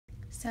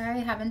Sorry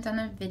I haven't done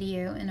a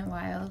video in a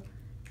while.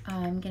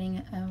 I'm getting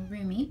a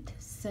roommate,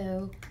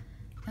 so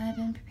I've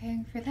been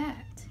preparing for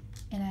that.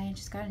 And I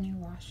just got a new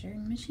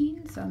washing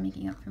machine, so I'm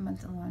making up for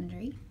months of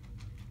laundry.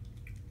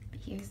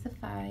 But here's the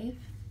 5.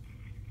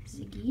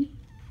 Ziggy.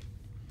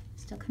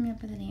 Still coming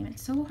up with a name.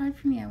 It's so hard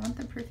for me. I want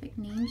the perfect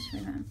names for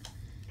them.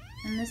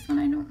 And this one,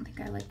 I don't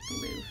think I like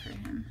blue for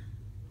him.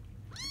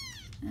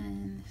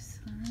 And this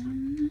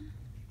one.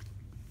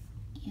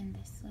 And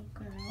this little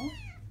girl.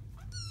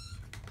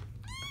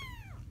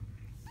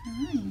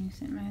 Oh, you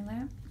sit in my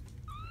lap.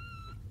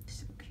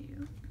 So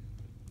cute.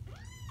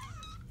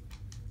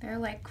 They're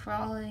like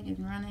crawling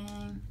and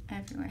running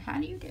everywhere. How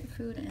do you get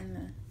food in the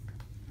bed?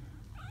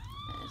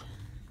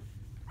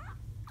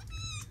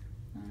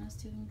 Mama's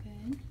doing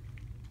good.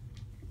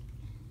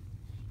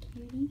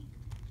 Cutie.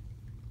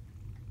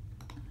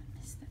 Oh, I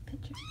missed that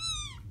picture.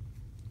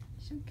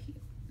 So cute.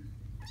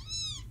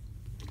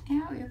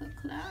 Ow, your little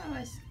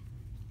claws.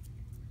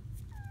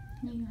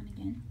 You yawn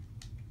again.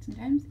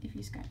 Sometimes if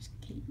you scratch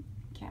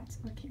cats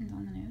or kittens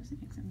on the nose,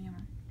 it makes them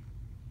yawn.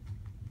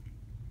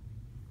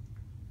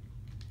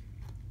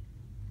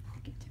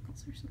 Like it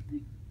tickles or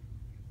something.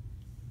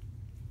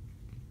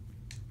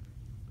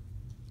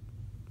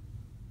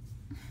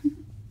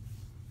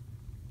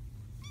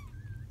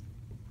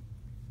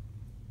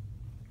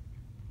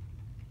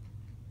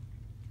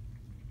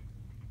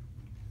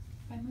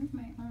 If I move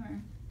my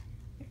arm,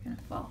 you're gonna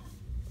fall.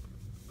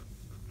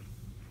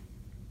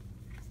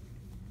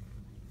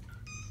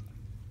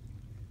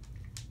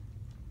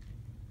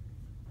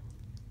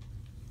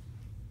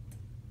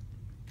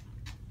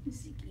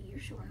 Ziggy, you're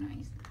sure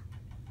nice.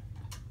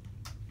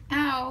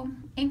 Ow!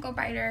 Ankle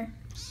biter.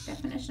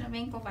 Definition of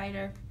ankle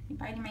biter. You're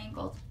biting my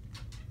ankles.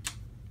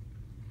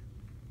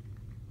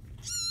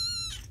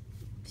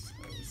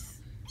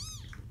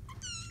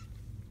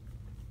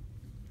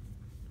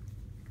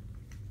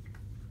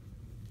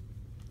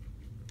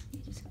 They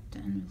just got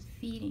done with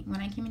feeding. When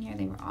I came in here,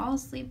 they were all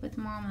asleep with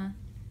Mama.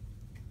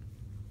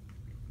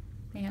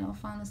 They had all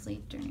fallen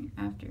asleep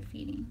after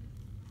feeding.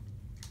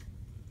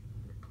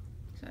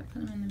 So I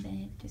put them in the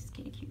bed just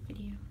to get a cute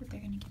video, but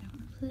they're gonna get out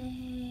and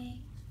play.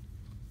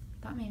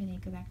 Thought maybe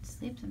they'd go back to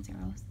sleep since they're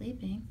all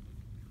sleeping.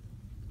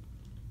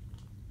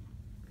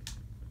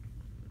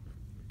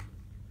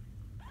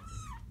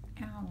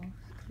 Ow,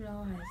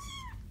 claws.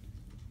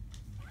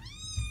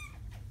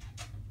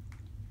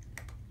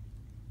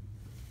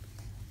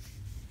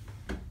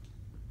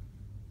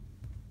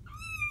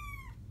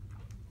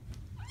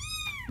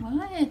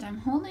 What? I'm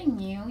holding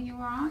you. You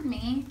were on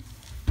me.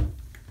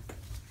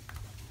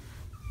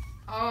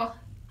 Oh,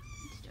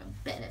 just a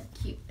bit of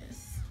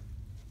cuteness.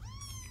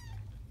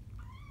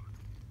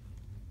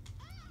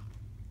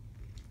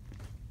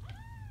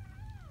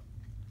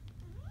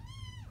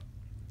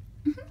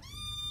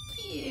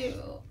 Cute.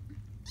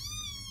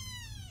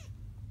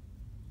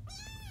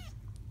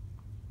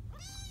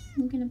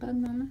 You gonna bug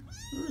Mama?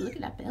 Ooh, look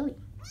at that belly.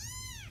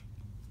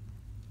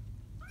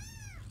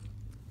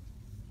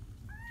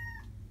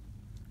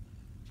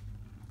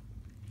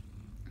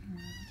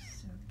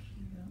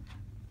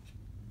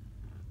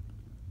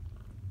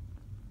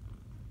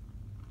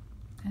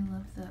 I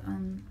love the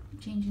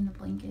changing the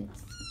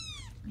blankets.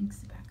 Makes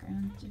the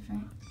background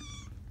different.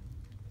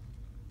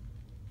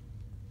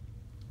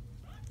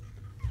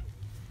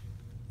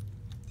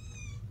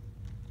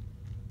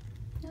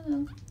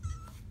 Hello.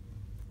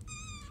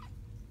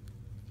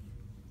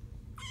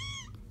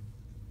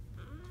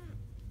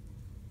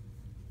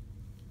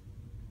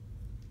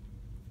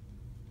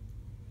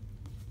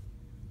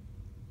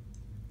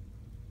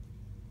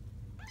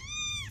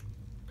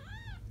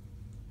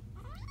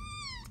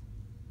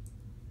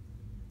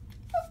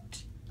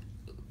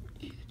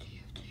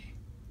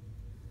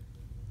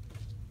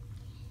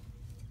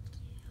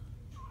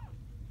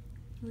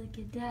 Look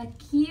at that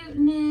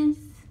cuteness.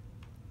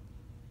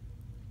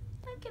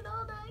 Look at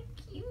all that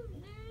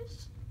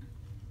cuteness.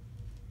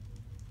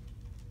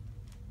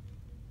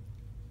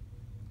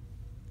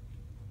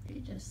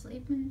 You're just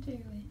sleeping through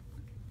it.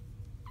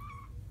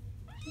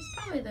 She's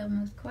probably the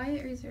most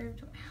quiet,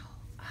 reserved.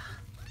 Ow.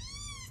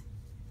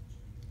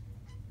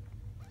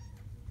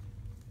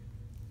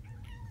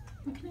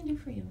 What can I do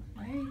for you?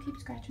 Why do you keep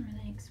scratching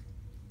my legs?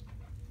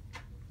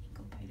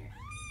 Ankle biter.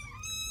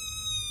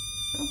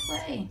 Go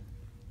play.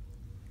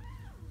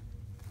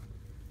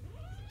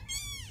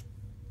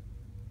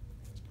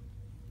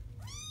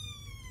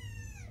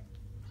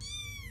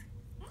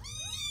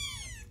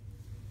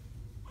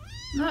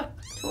 Look,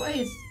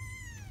 toys.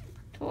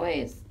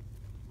 Toys.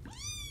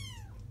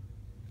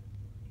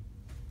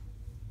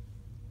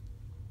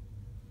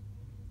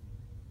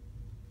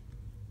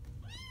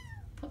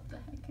 What the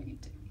heck are you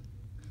doing?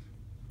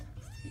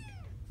 That's sweet.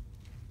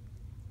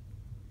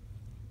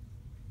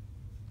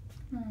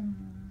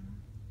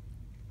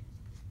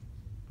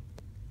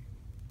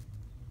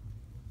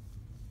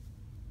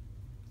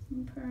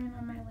 You purring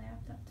on my lap,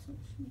 that's so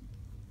sweet.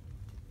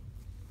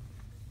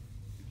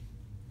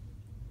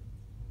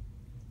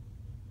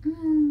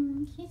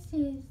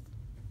 Kisses.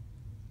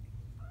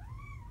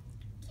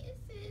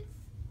 Kisses.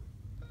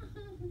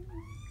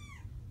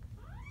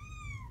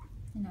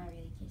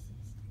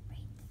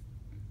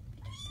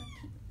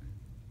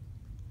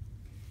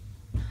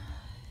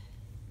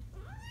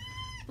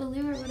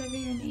 Baloo or whatever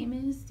your name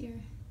is, you're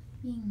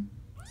being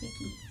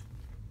picky.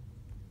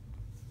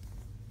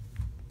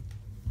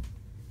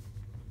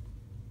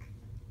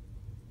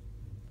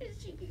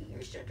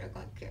 You're such a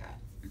good cat.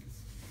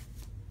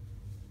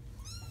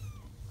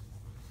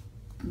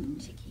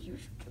 Chicky, you're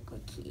such a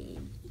good kitty.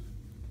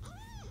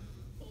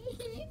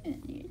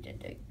 You're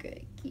such a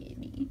good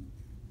kitty.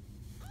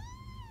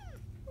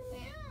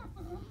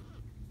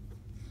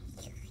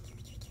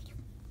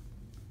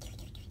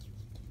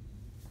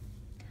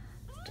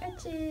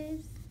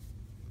 Stretches.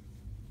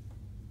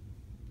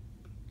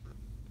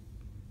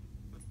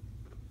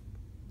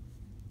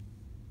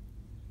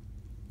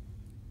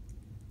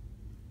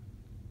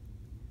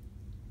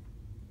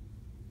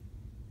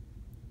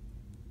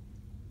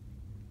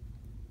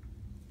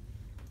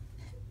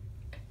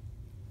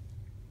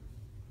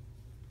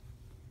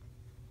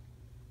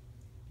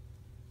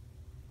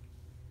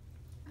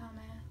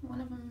 One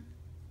of them,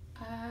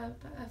 a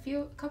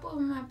couple of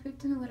them have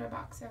pooped in the litter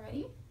box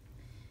already,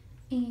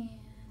 and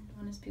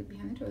one has pooped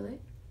behind the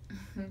toilet.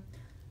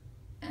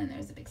 And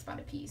there's a big spot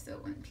of pee, so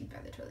it wouldn't pee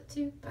by the toilet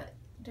too, but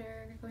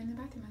they're going to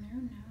the bathroom on their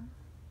own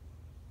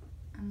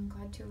now. I'm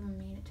glad two of them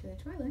made it to the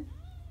toilet.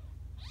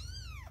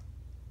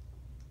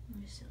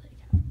 They're silly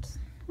cats.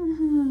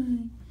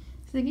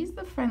 Ziggy's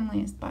the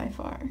friendliest by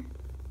far.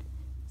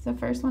 He's the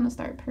first one to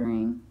start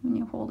purring when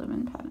you hold him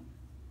and pet him.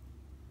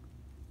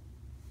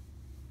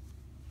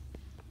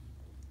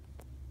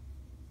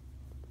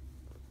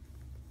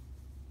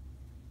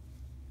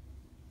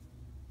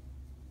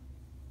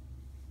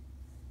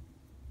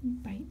 You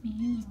bite me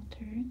and you'll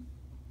turn.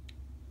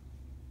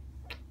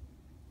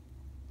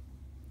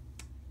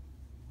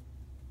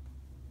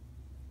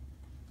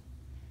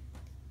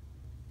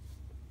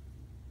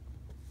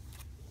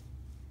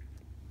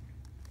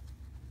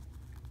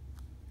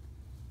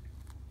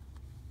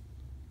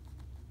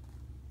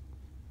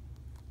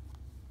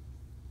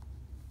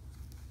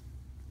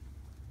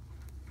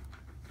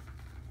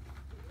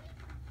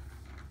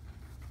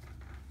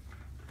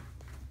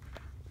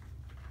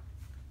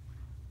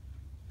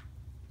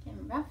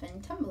 Getting rough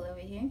and tumble over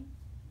here.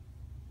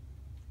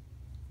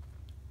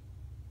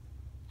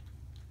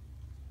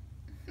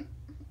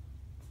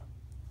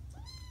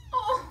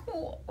 Oh,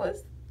 what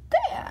was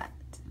that?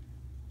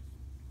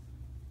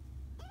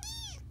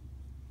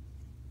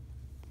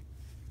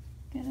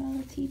 Got all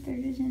the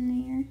teethers in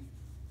there.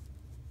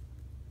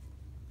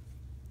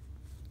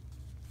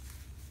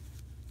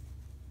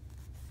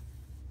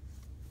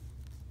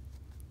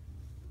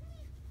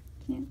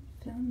 Can't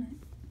film it.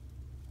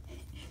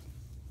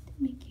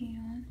 Make you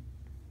yawn.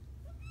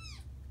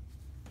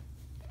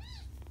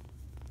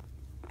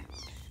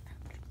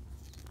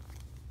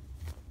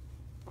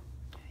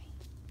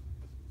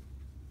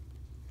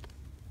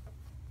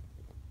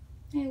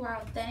 Hey,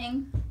 wild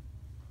thing.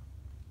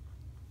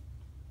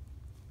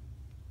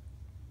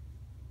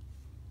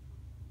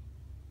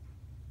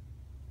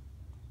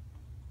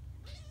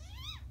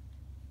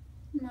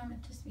 Mama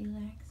just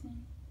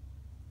relaxing.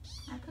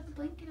 I put the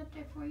blanket up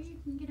there for you. You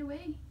can get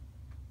away.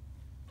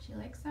 She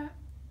likes that.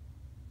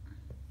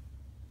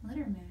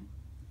 Litter mat.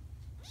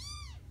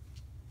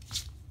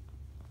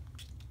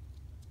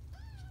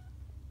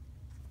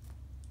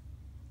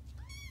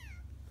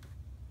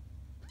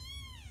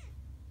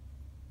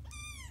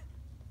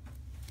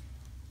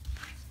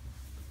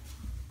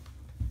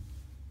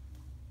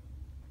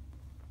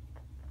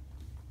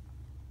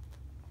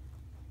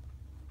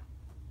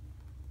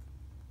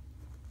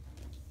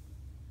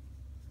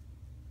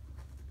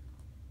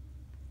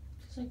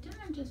 She's like, didn't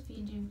I just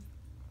feed you?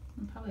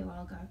 And probably a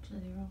while ago, actually,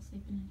 they were all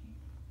sleeping in here.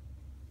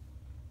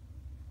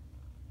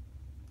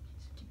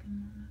 Such a good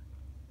mama.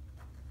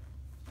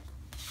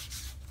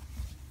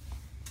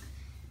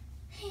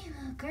 Hey,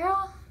 little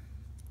girl.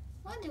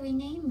 What do we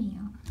name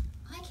you?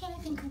 Why can't I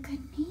think of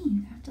good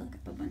names? I have to look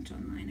up a bunch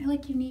online. I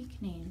like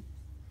unique names.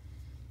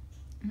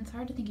 And it's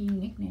hard to think of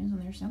unique names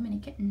when there's so many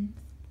kittens,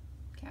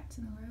 cats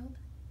in the world.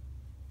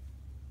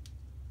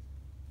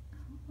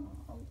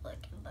 Oh, look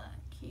at that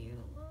cute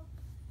little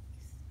face.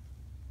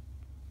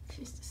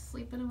 She's just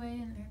sleeping away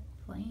and they're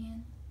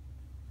playing.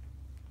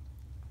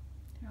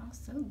 They're all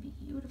so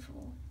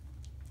beautiful.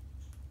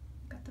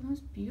 Got the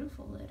most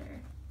beautiful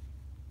litter.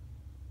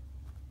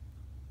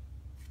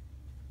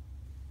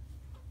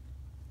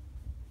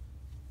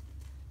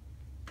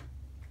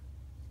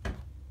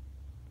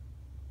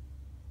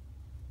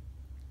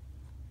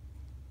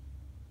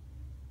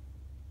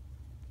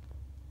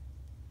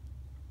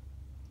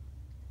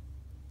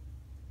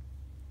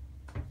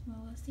 Well,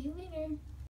 we'll see you later.